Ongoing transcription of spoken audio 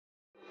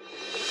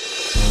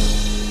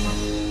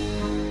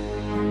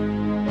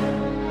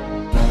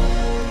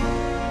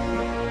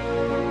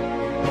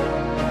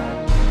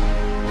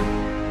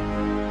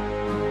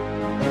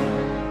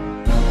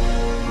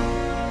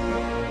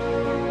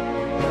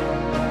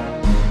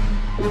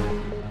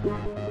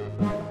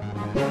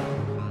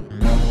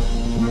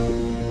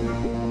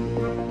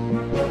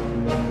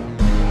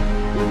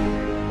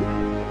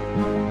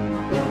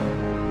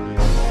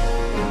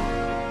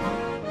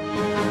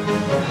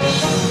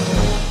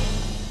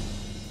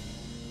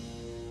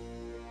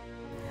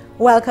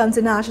Welcome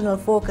to National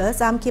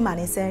Focus. I'm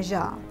Kimani St.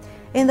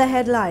 In the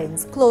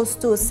headlines, close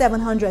to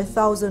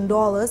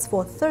 $700,000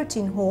 for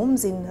 13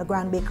 homes in the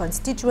Grand Bay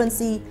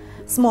constituency.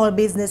 Small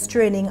business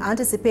training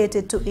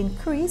anticipated to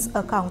increase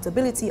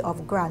accountability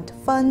of grant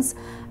funds.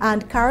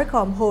 And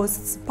CARICOM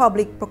hosts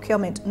public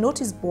procurement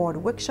notice board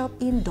workshop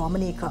in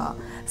Dominica.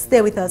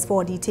 Stay with us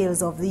for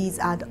details of these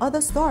and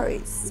other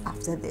stories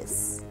after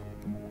this.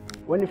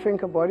 When you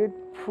think about it,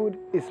 food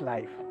is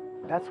life.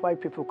 That's why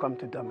people come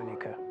to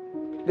Dominica.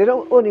 They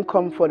don't only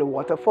come for the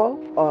waterfall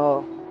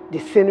or the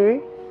scenery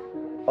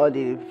or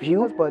the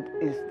views, but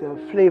it's the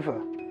flavor.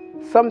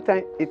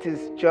 Sometimes it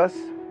is just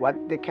what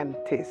they can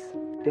taste.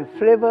 The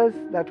flavors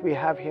that we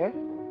have here,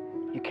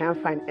 you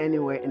can't find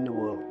anywhere in the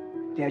world.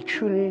 They are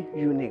truly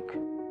unique.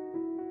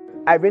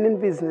 I've been in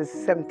business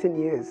 17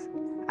 years,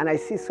 and I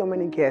see so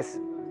many guests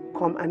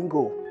come and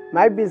go.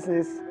 My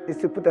business is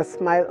to put a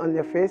smile on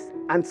their face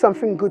and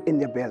something good in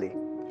their belly.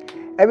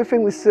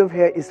 Everything we serve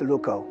here is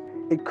local.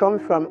 It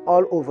comes from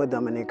all over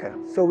Dominica.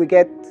 So we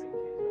get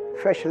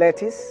fresh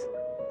lettuce,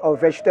 or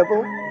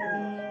vegetable,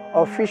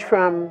 or fish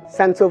from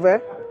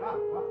Saint-Sauveur,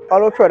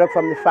 all our product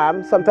from the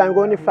farm. Sometimes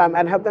go on the farm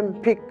and help them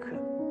pick.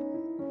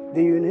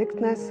 The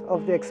uniqueness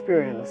of the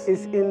experience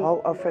is in how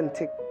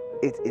authentic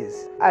it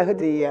is. I heard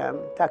the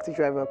taxi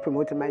driver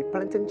promoting my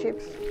plantain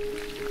chips.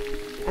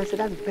 I said,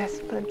 that's the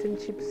best plantain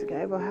chips I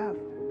ever have.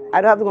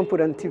 I don't have to go and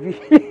put on TV.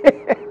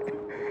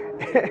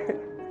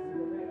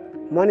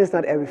 Money is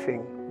not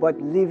everything, but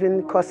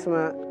leaving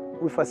customer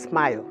with a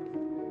smile,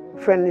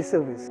 friendly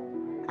service,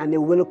 and they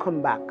will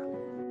come back.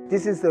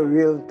 This is the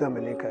real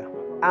Dominica.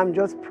 I'm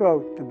just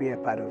proud to be a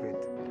part of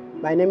it.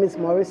 My name is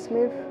Maurice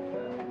Smith.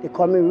 They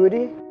call me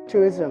Rudy.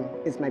 Tourism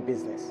is my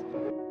business.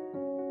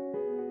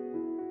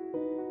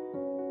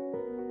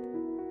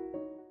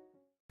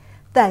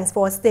 Thanks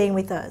for staying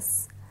with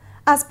us.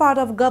 As part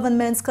of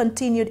government's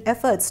continued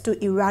efforts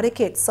to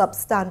eradicate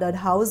substandard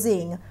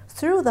housing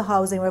through the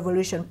Housing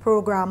Revolution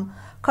program,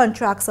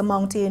 contracts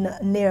amounting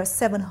near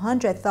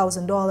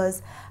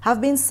 $700,000 have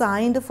been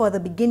signed for the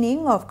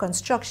beginning of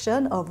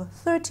construction of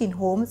 13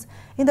 homes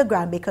in the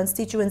Grand Bay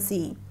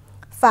constituency.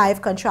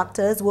 5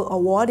 contractors were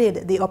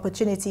awarded the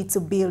opportunity to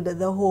build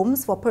the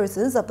homes for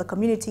persons of the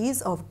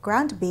communities of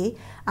Grand Bay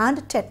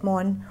and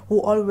Tetmon who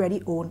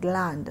already owned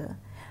land.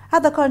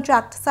 At the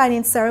contract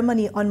signing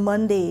ceremony on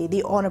Monday,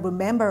 the Honorable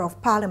Member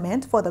of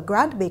Parliament for the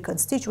Grand Bay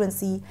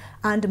constituency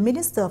and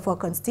Minister for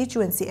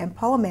Constituency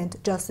Empowerment,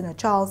 Justina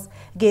Charles,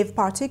 gave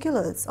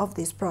particulars of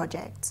this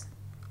project.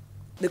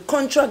 The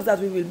contracts that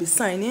we will be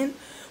signing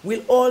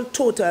will all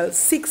total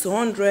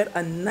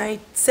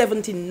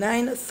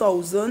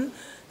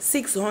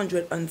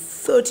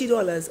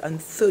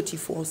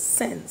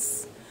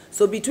 $679,630.34.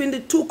 So between the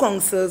two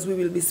councils, we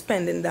will be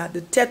spending that.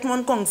 The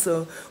Tetmon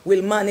Council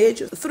will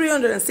manage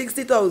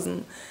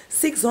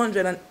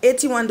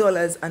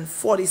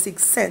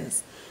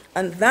 $360,681.46.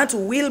 And that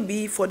will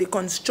be for the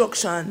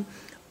construction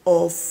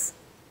of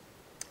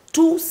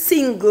 2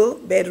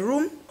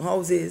 single-bedroom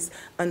houses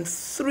and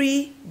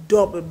 3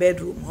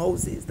 double-bedroom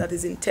houses. That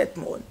is in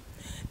Tetmon.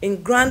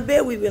 In Grand Bay,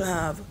 we will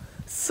have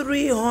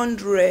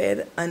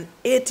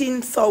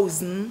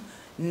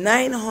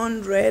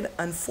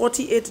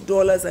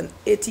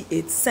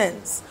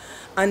 $318,948.88.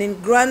 And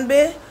in Grand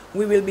Bay,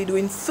 we will be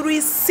doing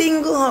 3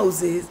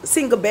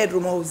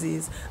 single-bedroom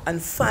houses and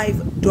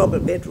 5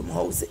 double-bedroom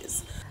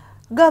houses.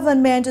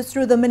 Government,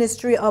 through the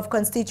Ministry of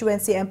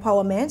Constituency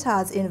Empowerment,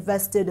 has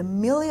invested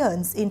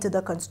millions into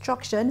the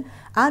construction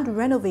and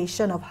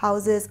renovation of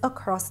houses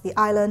across the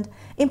island,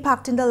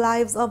 impacting the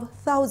lives of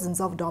thousands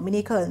of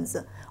Dominicans.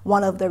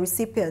 One of the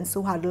recipients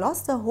who had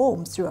lost their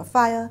homes through a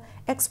fire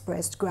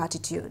expressed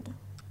gratitude.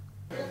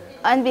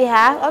 On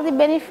behalf of the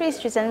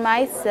beneficiaries and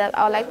myself,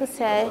 I would like to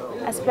say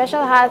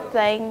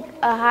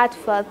a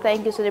heartfelt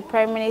thank you to the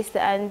Prime Minister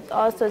and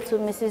also to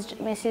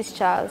Mrs.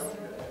 Charles.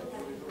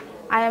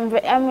 I am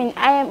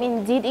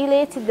indeed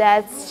elated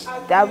that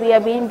we are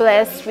being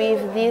blessed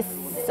with this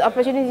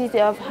opportunity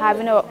of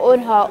having our own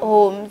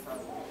homes.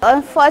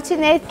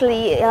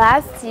 Unfortunately,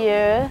 last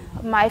year,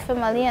 my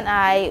family and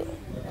I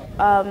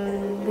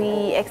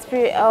we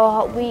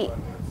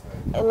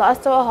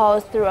lost our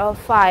house through a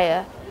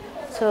fire.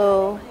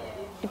 So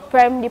the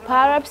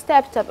power up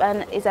stepped up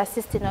and is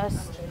assisting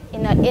us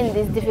in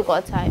this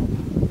difficult time.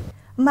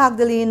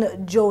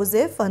 Magdalene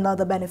Joseph,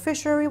 another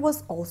beneficiary,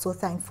 was also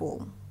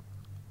thankful.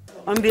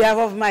 On behalf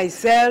of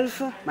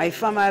myself, my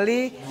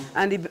family,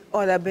 and the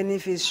other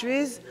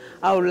beneficiaries,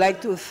 I would like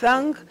to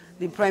thank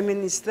the Prime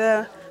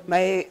Minister,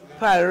 my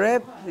PAL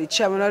rep, the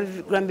chairman of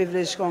the Grand Bay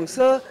Village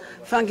Council,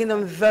 thanking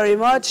them very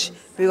much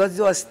because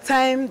it was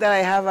time that I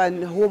have a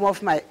home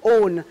of my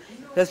own.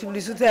 Because people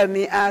used to tell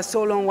me,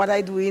 so long what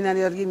I doing and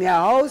they'll give me a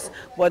house,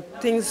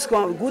 but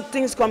good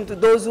things come to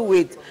those who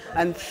wait.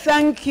 And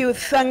thank you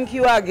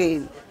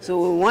again.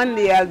 So one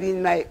day I'll be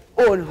in my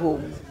own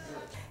home.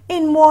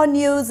 In more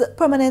news,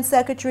 Permanent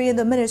Secretary in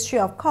the Ministry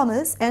of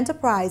Commerce,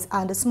 Enterprise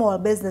and Small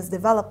Business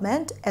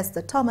Development,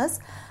 Esther Thomas,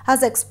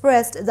 has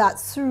expressed that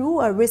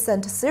through a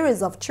recent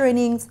series of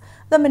trainings,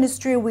 the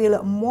ministry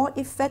will more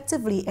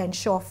effectively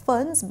ensure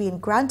funds being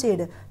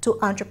granted to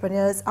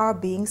entrepreneurs are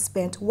being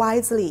spent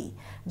wisely.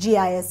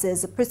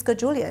 GIS's Prisca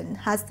Julian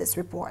has this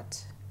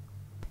report.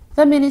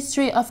 The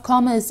Ministry of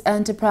Commerce,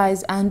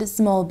 Enterprise and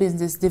Small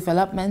Business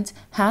Development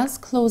has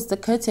closed the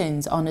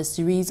curtains on a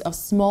series of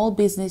small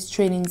business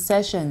training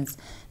sessions.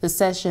 The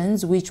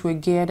sessions, which were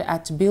geared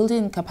at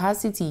building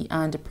capacity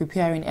and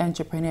preparing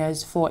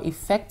entrepreneurs for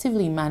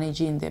effectively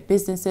managing their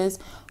businesses,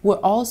 were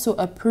also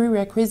a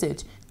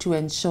prerequisite to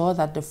ensure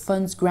that the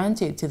funds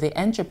granted to the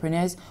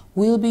entrepreneurs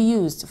will be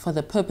used for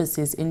the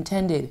purposes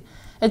intended.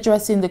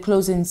 Addressing the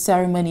closing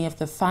ceremony of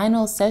the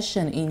final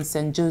session in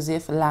St.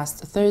 Joseph last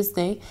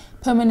Thursday,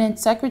 Permanent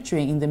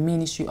Secretary in the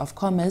Ministry of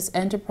Commerce,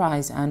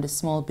 Enterprise and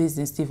Small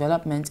Business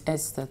Development,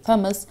 Esther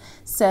Thomas,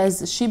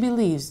 says she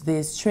believes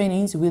these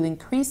trainings will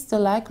increase the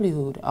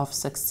likelihood of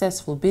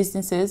successful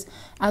businesses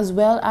as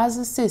well as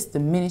assist the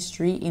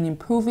ministry in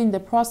improving the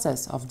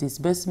process of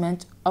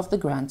disbursement of the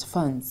grant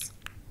funds.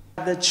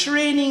 The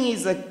training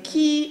is a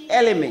key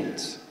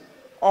element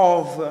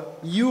of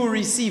you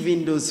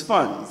receiving those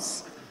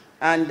funds.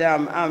 And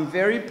I'm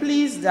very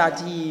pleased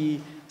that he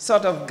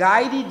sort of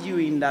guided you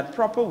in that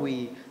proper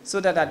way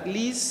so that at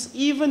least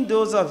even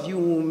those of you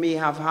who may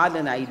have had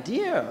an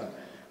idea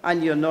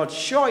and you're not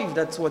sure if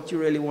that's what you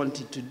really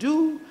wanted to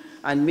do,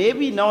 and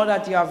maybe now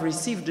that you have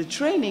received the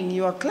training,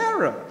 you are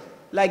clearer,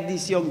 like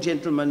this young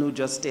gentleman who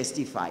just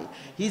testified.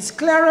 He's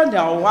clearer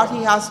now what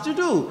he has to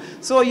do.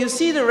 So you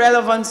see the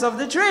relevance of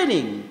the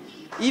training.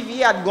 If he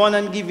had gone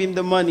and given him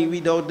the money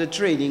without the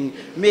training,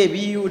 maybe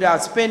he would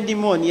have spent the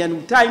money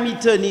and time he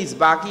turned his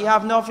back, he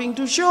have nothing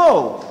to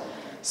show.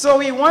 So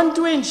we want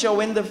to ensure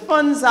when the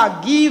funds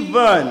are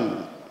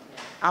given,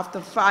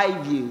 after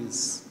 5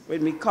 years,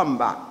 when we come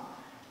back,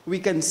 we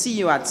can see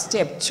you at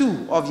step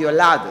 2 of your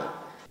ladder.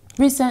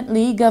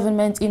 Recently,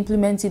 government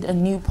implemented a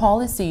new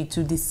policy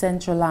to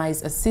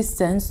decentralize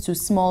assistance to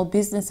small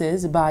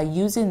businesses by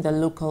using the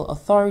local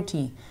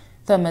authority.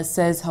 Thomas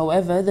says,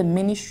 however, the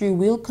ministry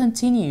will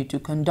continue to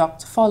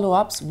conduct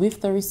follow-ups with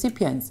the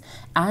recipients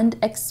and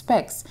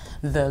expects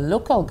the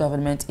local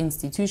government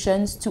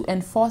institutions to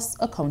enforce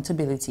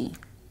accountability.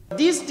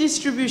 This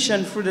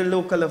distribution through the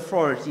local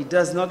authority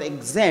does not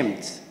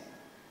exempt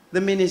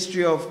the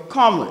Ministry of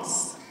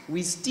Commerce.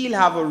 We still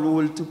have a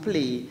role to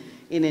play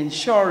in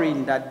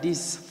ensuring that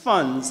these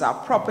funds are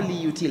properly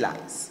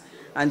utilized.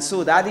 And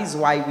so that is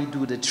why we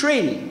do the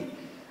training.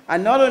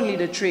 And not only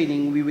the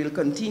training, we will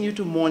continue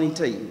to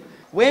monitor you.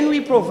 When we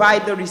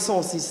provide the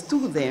resources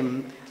to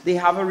them, they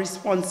have a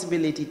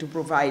responsibility to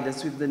provide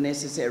us with the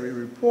necessary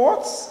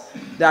reports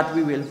that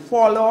we will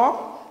follow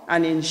up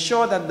and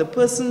ensure that the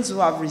persons who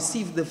have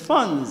received the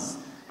funds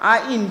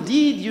are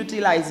indeed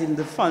utilizing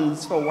the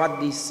funds for what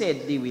they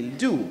said they will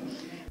do.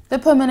 The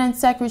Permanent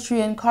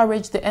Secretary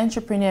encouraged the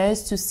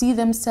entrepreneurs to see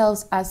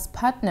themselves as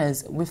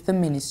partners with the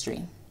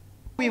ministry.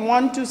 We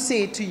want to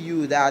say to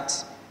you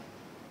that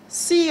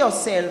see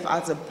yourself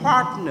as a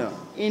partner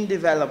in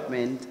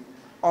development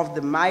of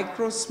the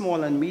micro,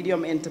 small and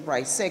medium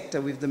enterprise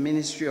sector with the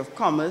Ministry of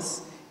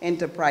Commerce,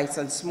 Enterprise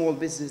and Small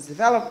Business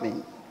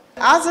Development.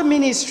 As a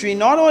ministry,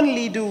 not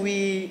only do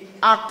we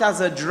act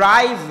as a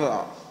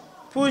driver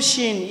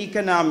pushing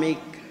economic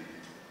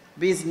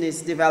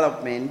business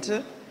development,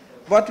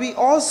 but we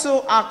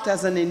also act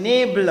as an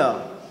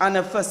enabler and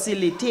a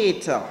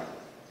facilitator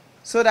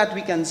so that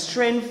we can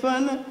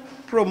strengthen,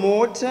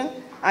 promote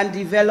and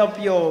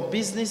develop your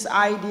business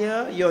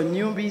idea, your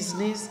new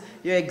business,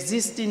 your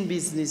existing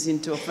business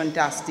into a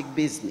fantastic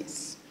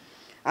business.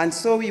 And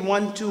so we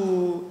want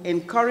to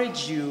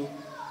encourage you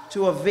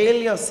to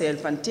avail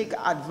yourself and take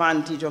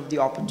advantage of the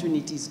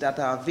opportunities that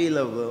are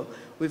available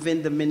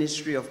within the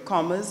Ministry of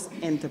Commerce,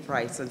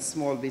 Enterprise and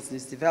Small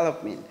Business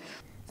Development.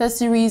 The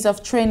series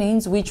of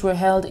trainings, which were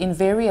held in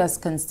various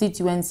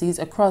constituencies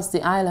across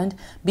the island,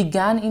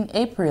 began in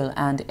April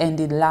and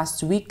ended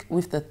last week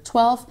with the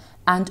 12th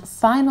and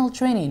final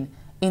training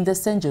in the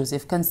St.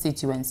 Joseph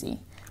constituency.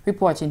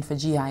 Reporting for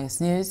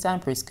GIS News, I'm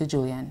Prisca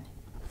Julian.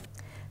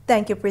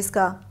 Thank you,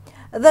 Prisca.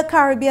 The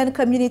Caribbean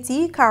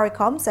Community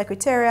CARICOM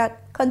Secretariat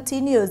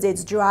continues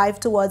its drive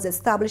towards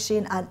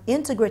establishing an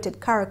integrated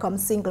CARICOM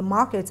single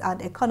market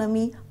and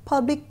economy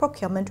public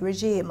procurement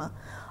regime.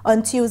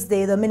 On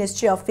Tuesday, the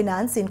Ministry of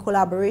Finance, in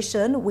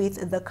collaboration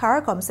with the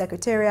CARICOM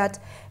Secretariat,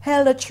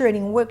 held a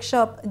training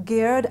workshop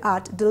geared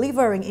at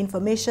delivering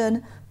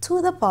information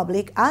to the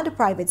public and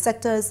private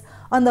sectors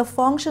on the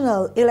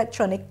functional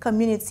electronic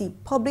community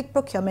public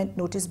procurement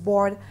notice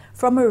board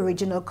from a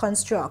regional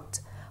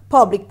construct.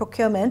 Public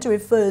procurement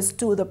refers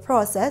to the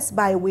process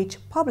by which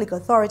public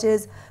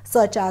authorities,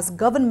 such as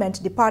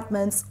government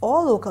departments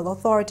or local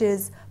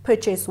authorities,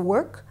 purchase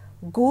work,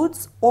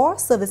 goods, or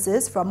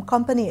services from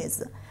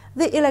companies.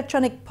 The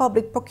Electronic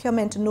Public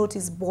Procurement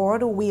Notice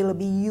Board will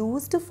be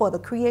used for the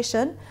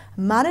creation,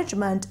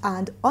 management,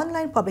 and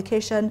online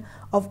publication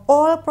of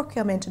all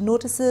procurement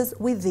notices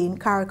within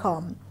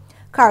CARICOM.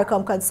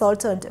 CARICOM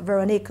consultant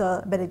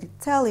Veronica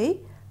Benedictelli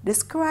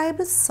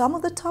described some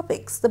of the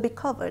topics to be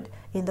covered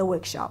in the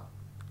workshop.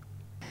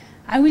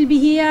 I will be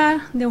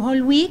here the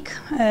whole week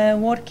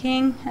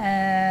working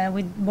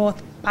with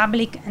both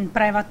public and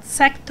private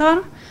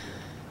sector.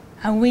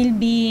 I will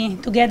be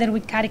together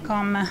with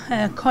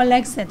CARICOM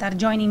colleagues that are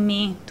joining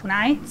me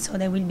tonight, so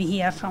they will be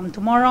here from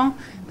tomorrow,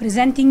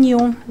 presenting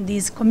you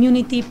this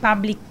community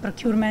public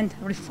procurement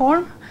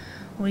reform,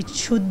 which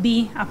should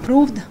be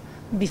approved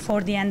before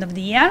the end of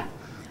the year.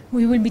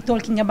 We will be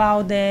talking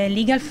about the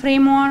legal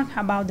framework,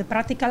 about the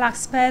practical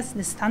aspects,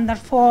 the standard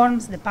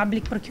forms, the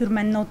public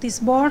procurement notice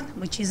board,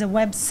 which is a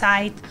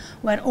website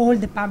where all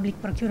the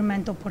public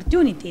procurement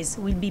opportunities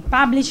will be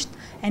published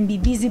and be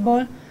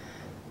visible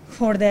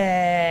for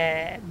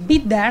the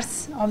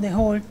bidders of the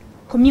whole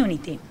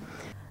community.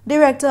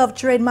 Director of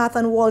Trade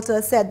Mathan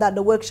Walter said that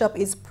the workshop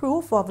is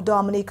proof of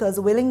Dominica's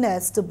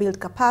willingness to build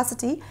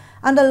capacity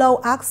and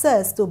allow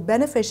access to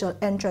beneficial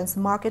entrance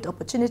market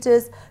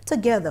opportunities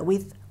together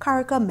with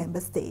CARICOM member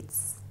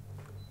states.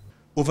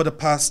 Over the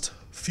past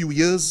few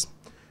years,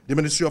 the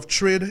Ministry of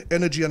Trade,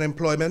 Energy and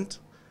Employment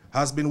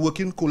has been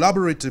working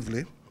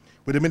collaboratively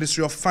with the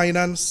Ministry of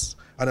Finance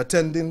and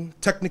attending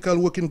technical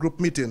working group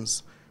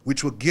meetings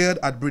which were geared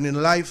at bringing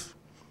life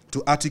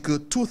to Article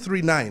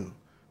 239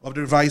 of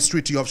the revised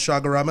Treaty of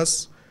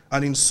Chaguaramas,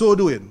 and in so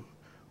doing,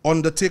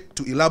 undertake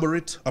to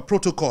elaborate a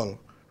protocol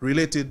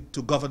related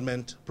to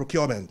government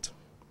procurement.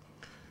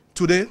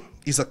 Today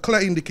is a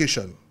clear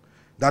indication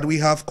that we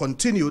have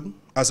continued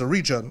as a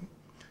region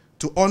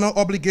to honor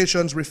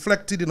obligations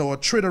reflected in our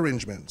trade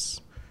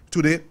arrangements.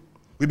 Today,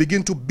 we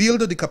begin to build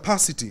the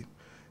capacity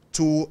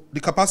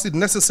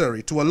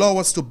necessary to allow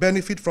us to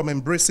benefit from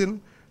embracing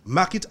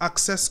market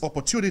access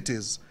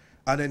opportunities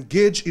and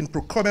engage in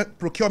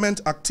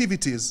procurement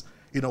activities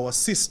in our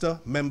sister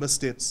member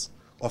states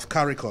of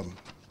CARICOM.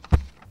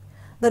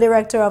 The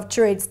Director of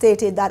Trade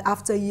stated that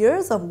after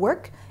years of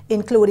work,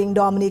 including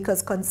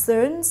Dominica's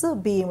concerns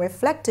being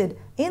reflected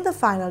in the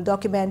final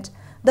document,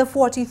 the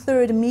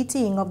 43rd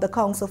meeting of the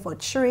Council for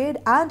Trade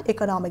and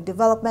Economic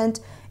Development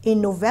in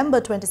November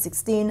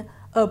 2016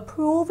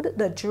 approved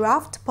the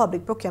draft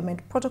public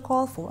procurement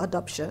protocol for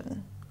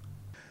adoption.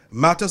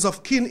 Matters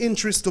of keen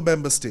interest to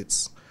member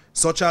states,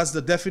 such as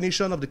the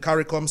definition of the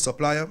CARICOM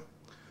supplier,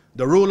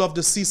 the role of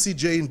the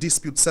CCJ in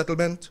dispute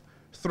settlement,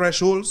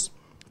 thresholds,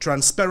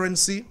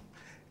 transparency,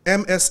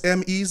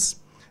 MSMEs,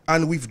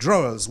 and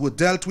withdrawals were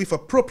dealt with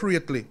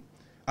appropriately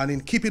and in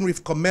keeping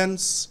with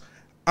comments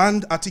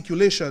and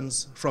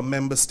articulations from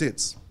member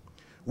states.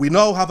 We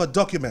now have a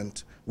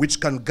document which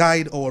can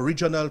guide our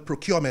regional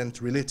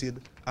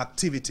procurement-related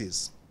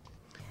activities.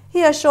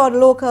 He assured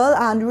local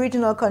and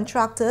regional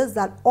contractors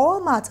that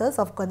all matters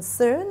of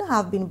concern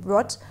have been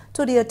brought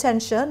to the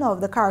attention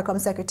of the CARICOM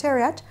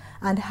Secretariat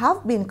and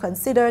have been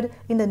considered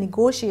in the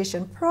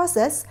negotiation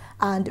process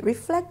and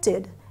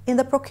reflected in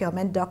the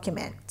procurement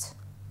document.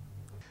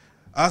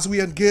 As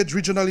we engage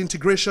regional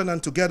integration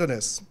and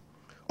togetherness,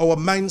 our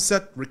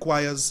mindset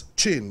requires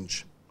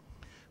change.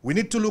 We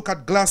need to look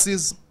at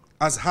glasses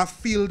as half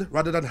filled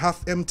rather than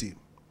half empty.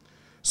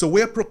 So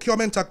where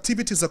procurement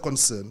activities are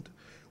concerned,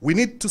 we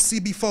need to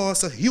see before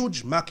us a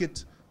huge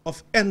market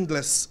of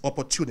endless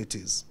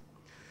opportunities.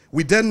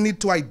 We then need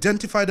to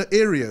identify the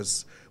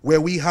areas where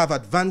we have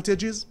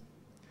advantages,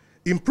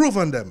 improve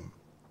on them,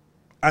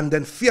 and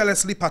then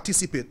fearlessly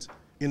participate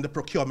in the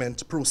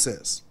procurement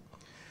process.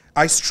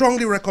 I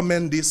strongly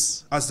recommend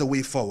this as the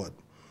way forward.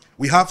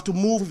 We have to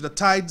move with the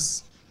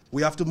tides,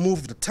 we have to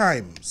move with the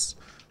times.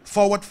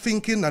 Forward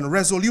thinking and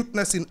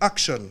resoluteness in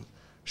action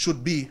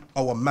should be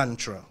our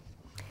mantra.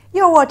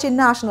 You're watching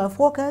National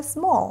Focus.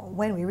 More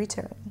when we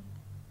return.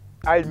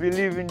 I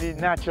believe in the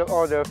natural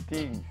order of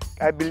things.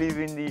 I believe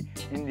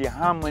in the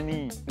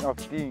harmony of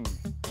things.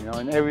 You know,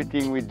 in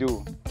everything we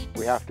do,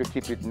 we have to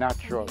keep it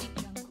natural.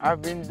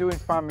 I've been doing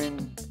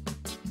farming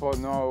for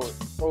now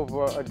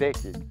over a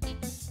decade.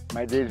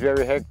 My day is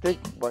very hectic,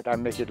 but I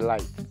make it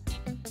light.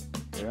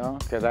 You know,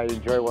 because I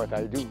enjoy what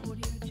I do.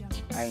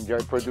 I enjoy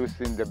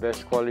producing the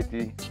best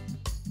quality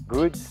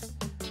goods,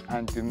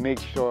 and to make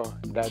sure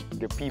that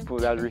the people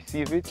that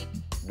receive it,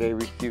 they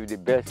receive the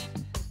best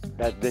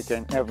that they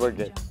can ever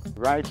get.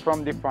 Right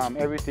from the farm,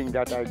 everything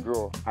that I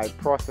grow, I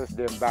process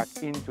them back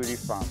into the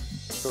farm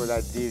so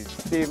that the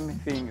same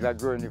things that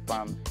grow in the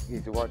farm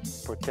is what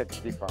protects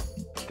the farm.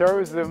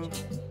 Tourism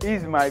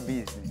is my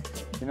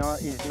business. You know,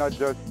 it's not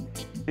just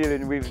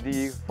dealing with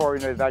the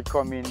foreigners that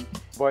come in,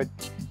 but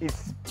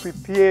it's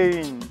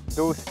preparing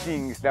those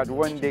things that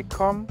when they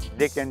come,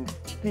 they can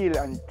feel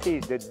and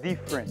taste the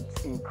difference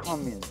in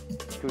coming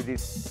to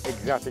this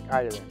exotic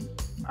island.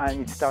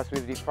 And it starts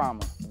with the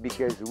farmer,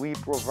 because we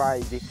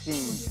provide the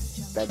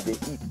things that they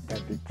eat,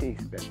 that they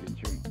taste, that they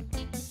drink.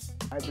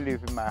 I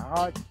believe in my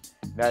heart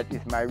that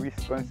it's my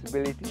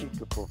responsibility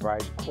to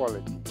provide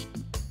quality.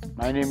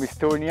 My name is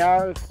Tony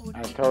Alves,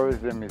 and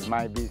tourism is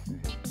my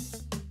business.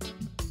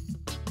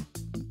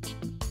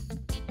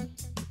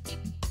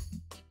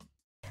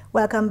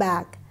 Welcome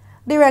back.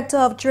 Director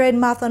of Trade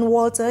Mathan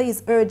Walter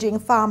is urging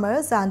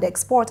farmers and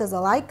exporters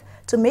alike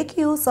to make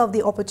use of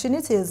the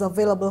opportunities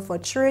available for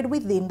trade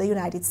within the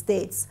United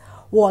States.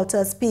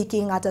 Walter,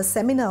 speaking at a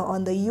seminar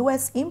on the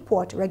U.S.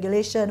 import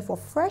regulation for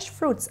fresh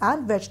fruits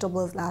and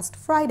vegetables last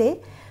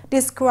Friday,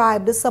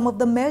 described some of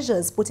the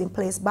measures put in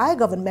place by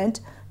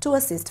government to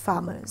assist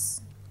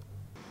farmers.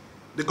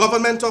 The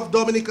government of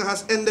Dominica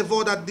has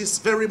endeavored at this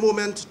very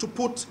moment to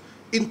put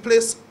in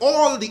place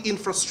all the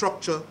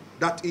infrastructure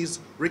that is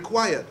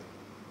required.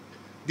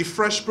 The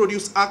Fresh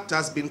Produce Act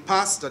has been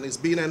passed and is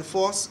being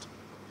enforced.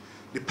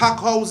 The pack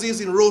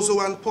houses in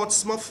Roseau and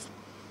Portsmouth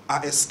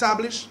are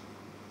established.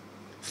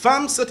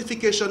 Farm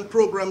certification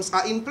programs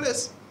are in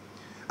place.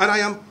 And I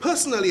am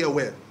personally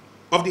aware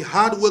of the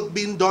hard work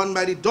being done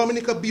by the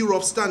Dominica Bureau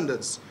of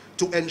Standards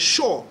to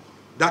ensure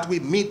that we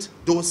meet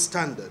those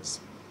standards.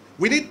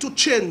 We need to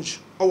change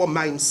our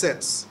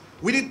mindsets.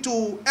 We need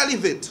to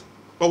elevate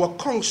our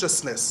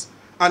consciousness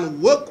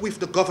and work with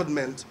the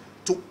government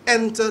to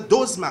enter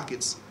those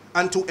markets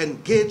and to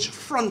engage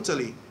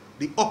frontally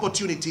the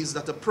opportunities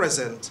that are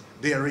present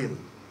therein.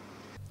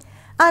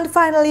 And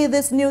finally,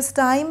 this news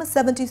time,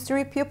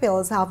 73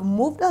 pupils have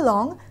moved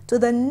along to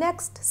the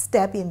next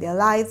step in their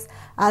lives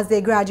as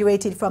they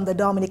graduated from the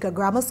Dominica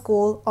Grammar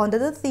School under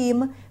the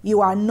theme,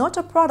 "You are not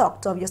a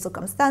product of your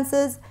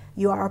circumstances,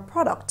 you are a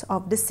product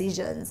of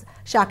decisions."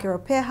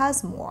 Shaakira Pierre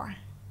has more.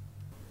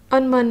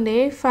 On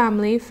Monday,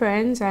 family,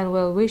 friends and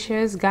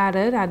well-wishers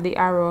gathered at the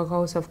Aroa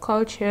House of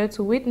Culture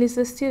to witness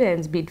the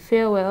students bid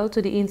farewell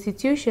to the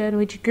institution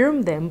which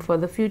groomed them for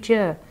the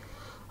future.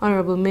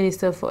 Honorable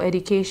Minister for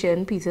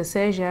Education, Peter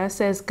Seja,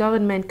 says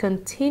government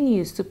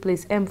continues to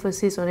place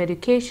emphasis on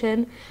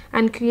education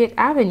and create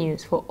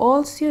avenues for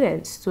all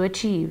students to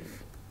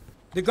achieve.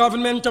 The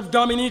government of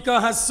Dominica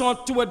has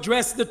sought to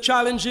address the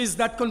challenges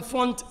that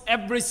confront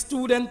every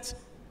student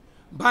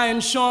by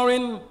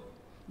ensuring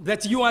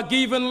that you are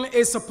given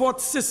a support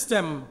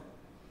system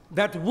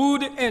that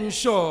would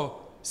ensure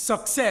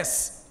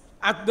success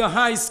at the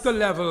high school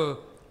level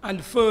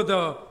and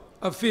further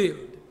afield.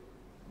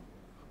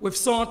 With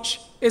such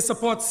a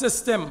support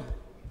system,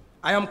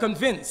 I am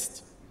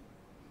convinced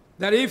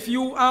that if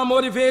you are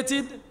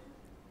motivated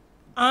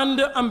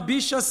and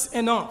ambitious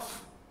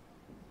enough,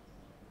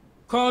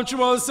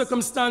 cultural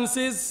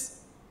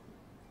circumstances,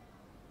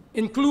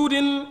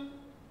 including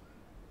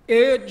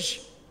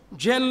age,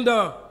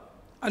 gender,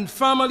 and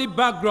family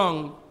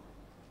background,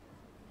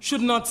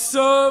 should not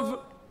serve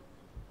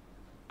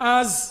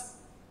as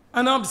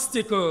an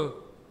obstacle,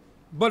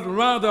 but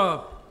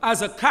rather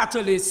as a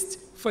catalyst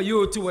for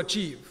you to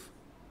achieve.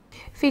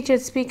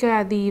 Featured speaker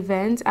at the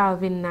event,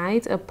 Alvin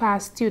Knight, a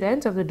past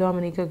student of the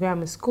Dominica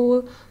Grammar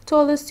School,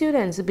 told the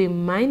students to be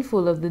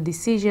mindful of the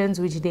decisions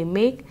which they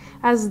make,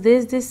 as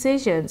these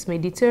decisions may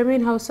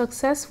determine how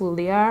successful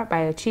they are by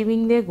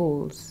achieving their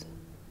goals.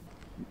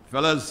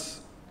 Fellas,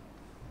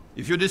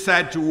 if you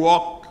decide to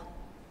walk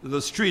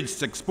the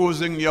streets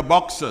exposing your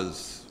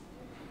boxers,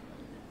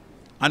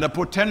 and a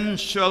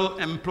potential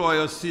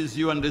employer sees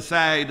you and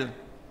decides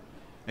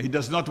he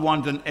does not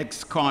want an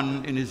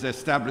ex-con in his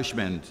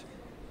establishment,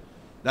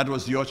 that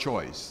was your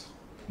choice,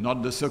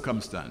 not the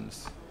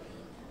circumstance.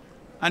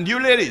 And you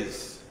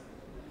ladies,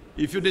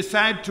 if you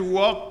decide to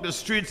walk the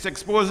streets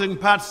exposing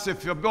parts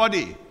of your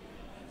body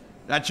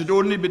that should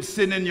only be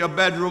seen in your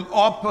bedroom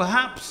or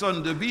perhaps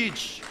on the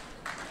beach,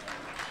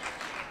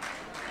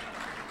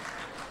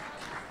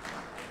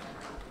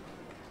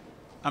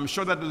 I'm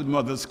sure that the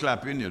mother's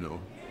clapping, you know.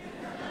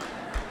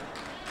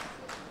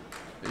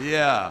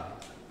 Yeah.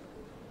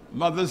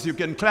 Mothers, you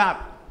can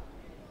clap.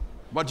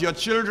 But your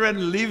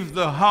children leave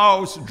the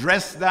house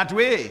dressed that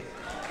way.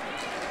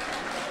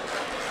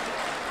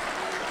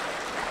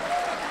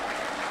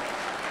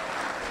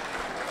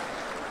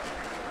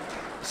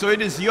 So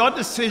it is your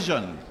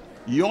decision,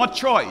 your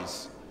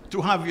choice,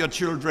 to have your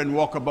children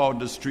walk about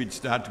the streets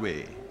that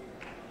way.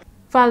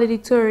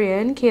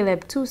 Valedictorian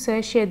Caleb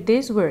Tusa shared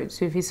these words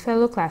with his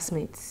fellow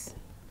classmates.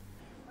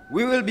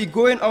 We will be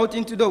going out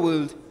into the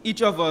world,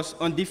 each of us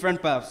on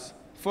different paths,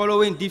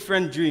 following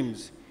different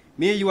dreams.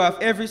 May you have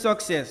every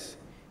success.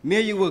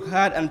 May you work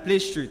hard and play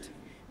straight.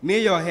 May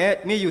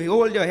you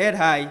hold your head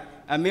high,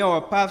 and may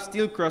our paths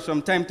still cross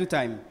from time to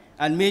time,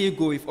 and may you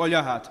go with all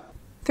your heart.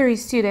 3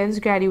 students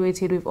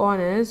graduated with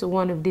honors,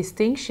 1 with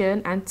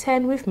distinction, and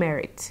 10 with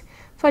merit.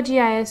 For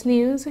GIS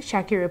News,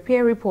 Shaakira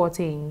Pierre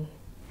reporting.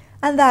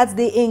 And that's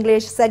the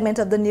English segment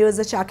of the news.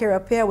 Shaakira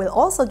Pierre will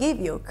also give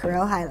you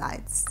Creole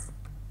highlights.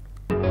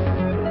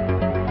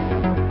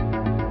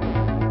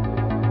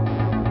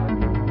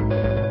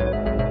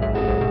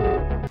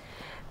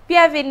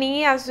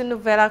 Bienvenue à ce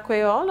nouvel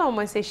Creole,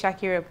 moi c'est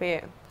Shaakira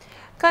Pierre.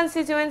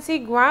 Constituency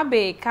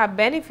Grambe ka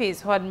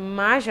bénéfice hod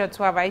majeur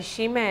travail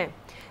chimé.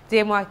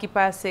 Des mois qui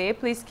passent,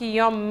 plus que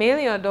 $1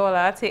 million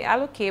te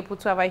alloué pour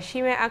travail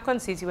chimé à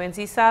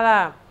constituency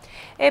sala.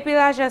 Et puis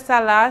l'argent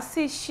sala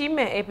si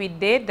chimé et puis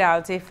des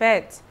dalles te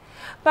fait.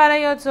 Par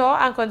ailleurs,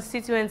 en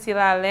constituency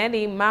la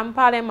lundi, même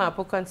parlement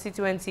pour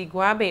constituency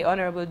Grambe,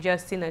 Honorable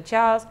Justina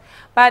Charles,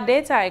 par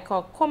détail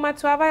comment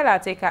travail la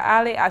te ka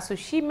aller à ce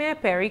chimé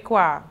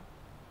périquois.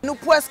 Nous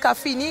presque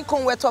fini, quand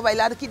on travaille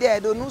là qui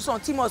derrière nous, son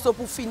petit morceau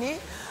pour finir.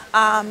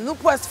 Nous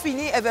presque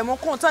fini, et vraiment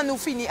content nous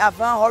fini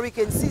avant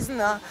hurricane season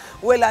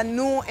où là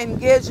nous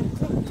engage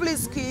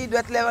plus qui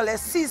doit être les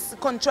 6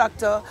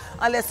 contracteurs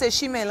en laisser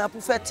chemin là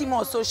pour faire petit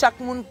morceau, chaque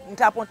monde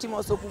tape un petit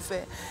morceau pour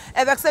faire.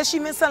 Avec ces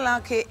chemins là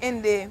que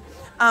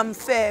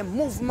fait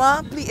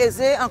mouvement plus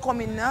aisé en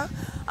commune.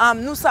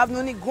 Nous savons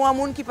nous ni grand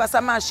monde qui passe à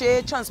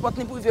marcher, transport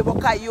ni pour vivre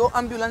pour caillou,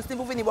 ambulance ni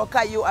pour venir pour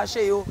caillou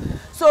acheter yo.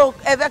 So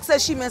avec ces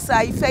chemins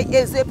ça il fait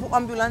aisé pour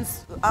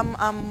ambulance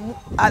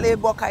aller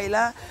pour caillou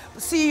là.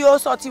 Si yo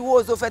sorti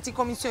rozo fait une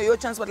commission yo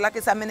transport là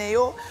que ça mène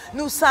yo,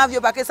 nous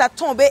savons pas que ça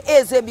tombe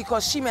aisé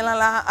because chemin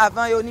là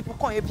avant yo ni pour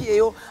coin pied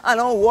yo,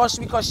 alors wash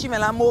because chemin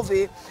là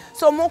mauvais.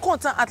 So mon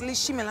content at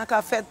least chemin là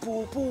qu'a fait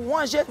pour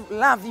ranger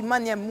la vie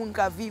manière monde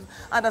qu'a vivre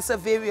dans ces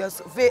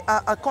various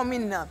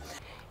communes.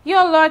 Yo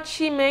lot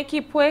chime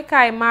qui peut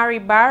kay Mary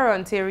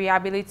Baron te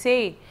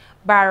réhabiliter.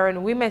 Baron,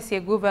 oui monsieur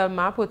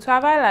gouvernement pour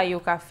travail là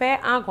yo ka fait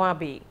en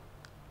Gambie.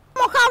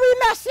 Mon ka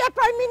oui monsieur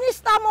Prime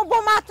Minister mon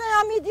bon matin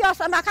à midi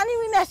ça m'a kan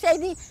oui monsieur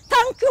dit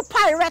thank you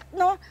pirate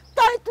non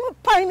thank you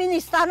Prime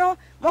Minister non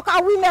mon ka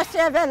oui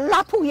monsieur vers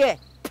la pouye.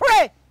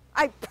 Pray,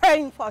 I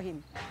praying for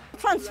him.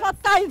 Transport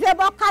kay ve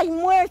ba kay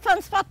moi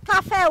transport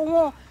ka fait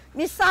on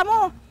mi ça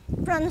mon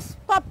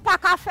transport pas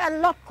ka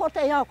fait l'autre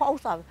côté encore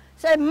ça.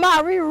 C'est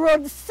Mary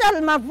Road,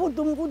 seulement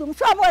Voudoum. Je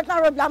suis dans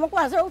la road là, je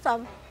croise où ça.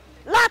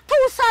 Là,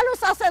 tout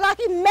ça, c'est là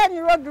qui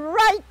main road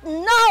right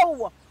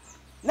now.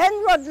 Main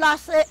road là,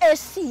 c'est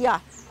ici.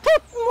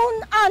 Tout le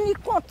monde en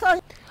est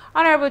content.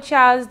 Honorable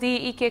Charles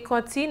dit qu'il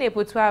continue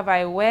pour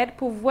travailler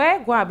pour voir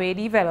Gambie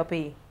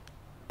développer.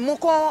 Mon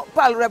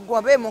parle rep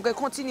Gambie, mon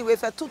continue à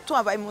faire tout le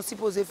travail mon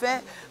supposé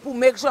faire pour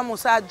make sure mon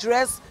ça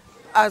adresse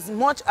as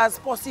much as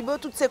possible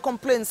toutes ces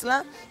complaints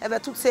là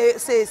avec toutes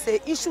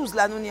ces issues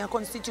là nous en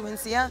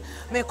constituency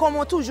mais comme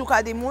on toujours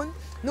a des monde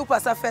nous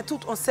pas ça faire tout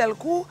en seul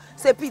coup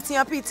c'est petit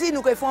en petit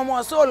nous faisons un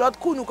morceau l'autre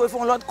coup nous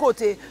faisons l'autre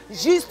côté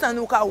juste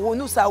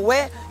nous ça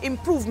ouais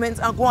improvement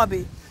en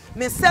Gambie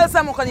mais celle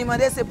ça mon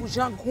demander c'est pour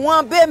Jean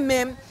Gambie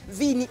même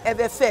vini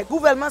avait fait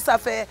gouvernement ça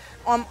fait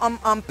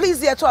en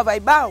plaisir travail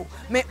bas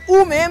mais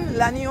ou même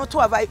l'année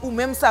travail ou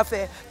même ça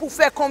fait pour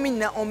faire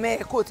commune on met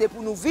côté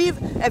pour nous vivre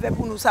et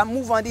pour nous ça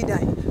mouvement dedans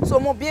so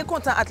moi bien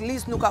content at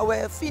least nous ka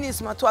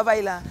finissement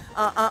travail là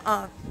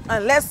en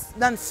less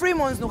than 3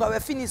 months nous ka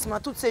finissement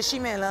toutes ces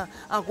chemins là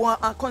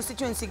en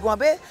constituency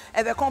Gambie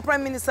avec comme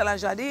Prime Minister la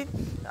jadi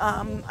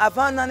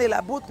avant d'année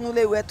la bout nous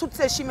les toutes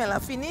ces chemins là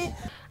fini.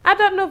 À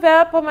d'autres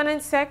nouvelles, Permanent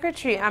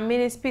Secretary and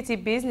Ministre Petit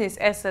Business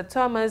Esther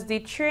Thomas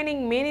dit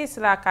training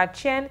ministre la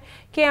Kachien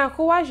qui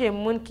encourage les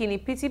gens qui ni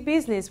petit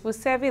business pour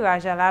servir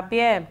l'argent la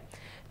bien.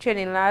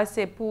 Training là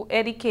c'est pour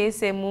éduquer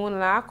ces gens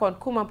là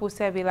comment pour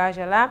servir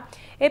l'argent là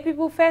et puis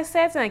pour faire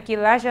certain que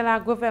l'argent la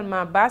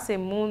gouvernement bas ces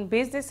gens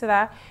business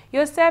là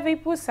yo servi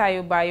pour ça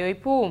yo ba yo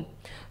pour.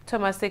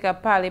 Thomas a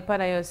parlé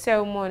pendant une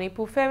cérémonie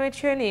pour faire un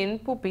training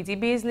pour petit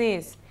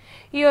business.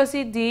 Il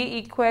aussi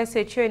dit que ce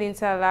training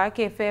là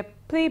qui fait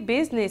plus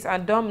business en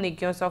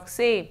Dominique un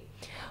succès.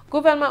 Le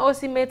gouvernement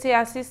aussi mettait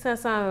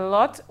assistance en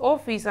l'autre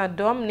office en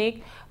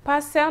Dominique, pas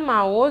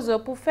seulement aux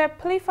pour faire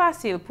plus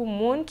facile pour les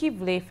gens qui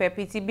veulent faire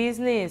petit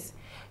business.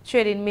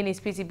 Trading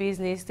Ministre Petit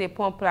Business te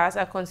prend place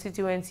à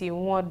constituency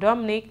en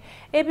Dominique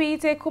et puis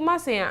il a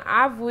commencé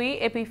en avril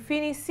et puis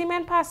fini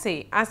semaine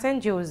passée à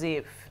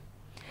Saint-Joseph.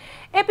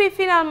 Et puis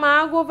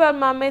finalement, le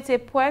gouvernement mettait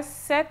presque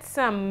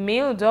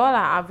 $700,000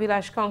 à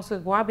Village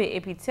Council Gambie et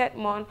puis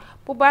Tetmon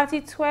pour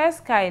bâtir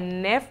 13 cailles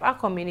 9 à la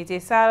communauté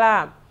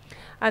Sala.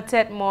 À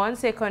Tetmon,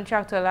 c'est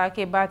contracteur là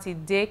qui bâtit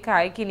 2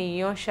 cailles qui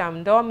n'y ont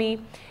chambre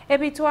dormi et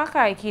puis 3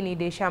 cailles qui n'y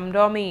des chambres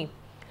dormi.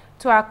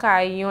 3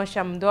 cailles ont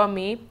chambre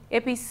dormi et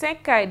puis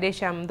 5 cailles des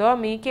chambres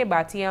dormi qui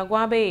bâtit en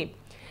Gambie.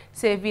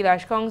 C'est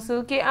Village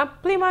Council qui a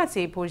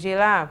implémenté le projet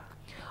là.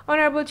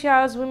 Honorable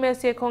Charles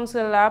remercie le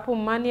conseil là pour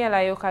manier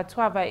la yo ka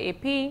travail et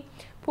puis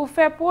pour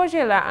faire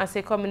projet là en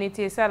ces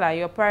communautés ça la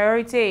yo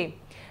priorité.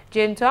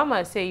 Jane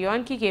Thomas c'est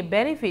yon qui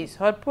bénéfice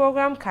hot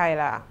programme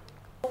Kaila.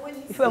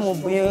 Il fait mon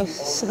bien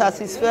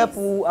satisfait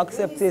pour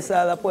accepter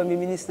ça la Premier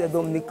ministre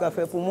Dominica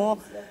fait pour moi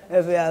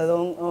avec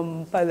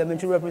un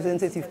parliamentary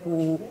representative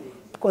pour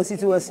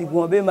constituency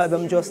Gambie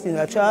Madame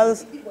Justina Charles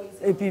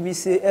et puis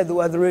monsieur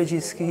Edward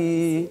Regis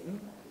qui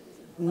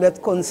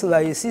mettre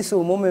consulat ici,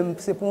 so moi-même,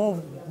 c'est pour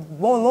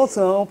bon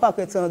longtemps, pas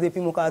que temps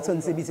depuis mon carton,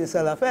 c'est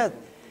ça la fête.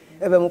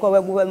 Et bien, mon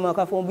gouvernement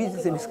a fait un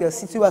business, parce que la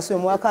situation,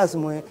 moi,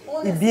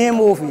 est bien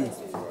mauvaise.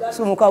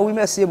 So, mon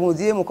remercie bon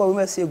Dieu, mon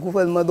remercie le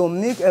gouvernement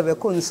Dominique, avec le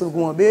consul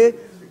Gambie,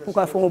 pour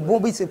faire un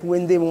bon business pour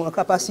aider mon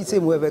capacité,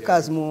 moi, avec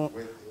quasiment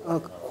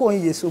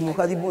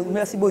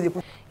merci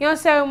beaucoup. Une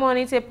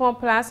cérémonie te prend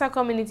place à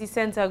Community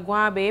Center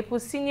Gambie pour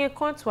signer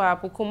contrat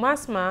pour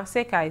commencement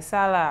c'est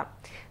ça là.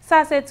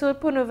 Ça c'est tout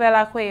pour Nouvelle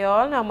à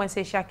Creole. Moi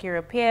c'est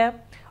Shaakira Pierre.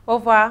 Au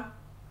revoir.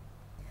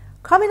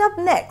 Coming up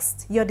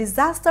next, your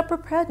disaster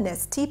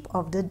preparedness tip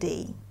of the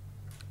day.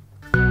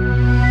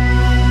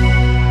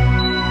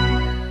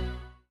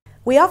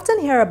 We often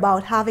hear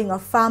about having a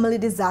family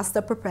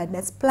disaster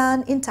preparedness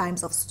plan in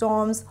times of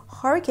storms,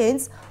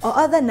 hurricanes, or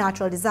other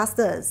natural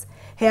disasters.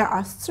 Here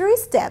are 3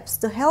 steps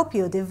to help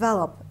you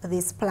develop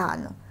this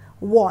plan.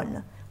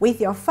 1. With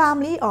your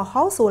family or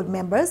household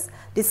members,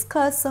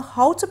 discuss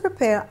how to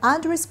prepare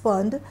and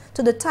respond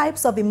to the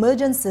types of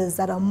emergencies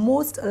that are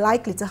most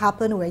likely to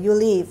happen where you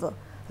live.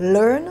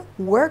 Learn,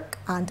 work,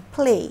 and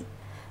play.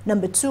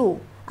 Number 2.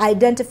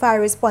 Identify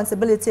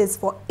responsibilities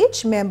for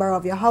each member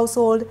of your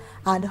household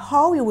and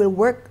how you will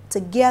work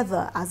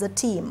together as a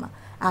team.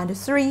 And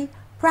 3.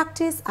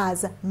 Practice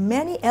as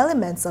many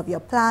elements of your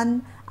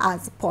plan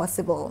as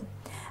possible.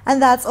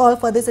 And that's all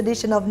for this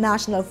edition of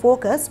National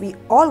Focus. We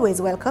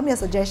always welcome your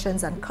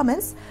suggestions and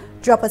comments.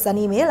 Drop us an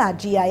email at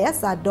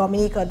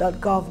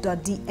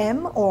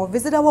gis@dominica.gov.dm or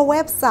visit our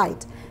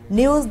website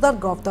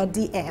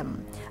news.gov.dm.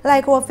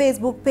 Like our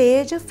Facebook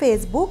page,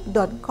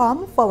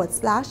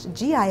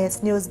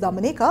 facebook.com/GIS News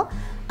Dominica,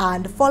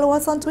 and follow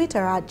us on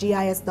Twitter at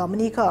GIS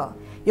Dominica.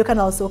 You can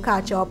also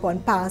catch up on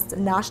past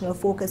National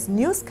Focus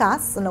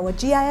newscasts on our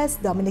GIS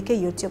Dominica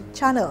YouTube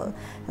channel.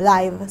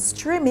 Live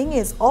streaming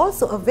is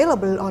also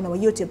available on our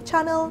YouTube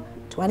channel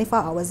 24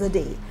 hours a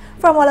day.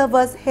 From all of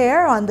us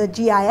here on the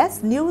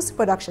GIS News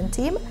production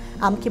team,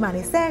 I'm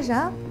Kimani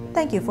St.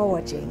 Thank you for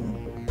watching.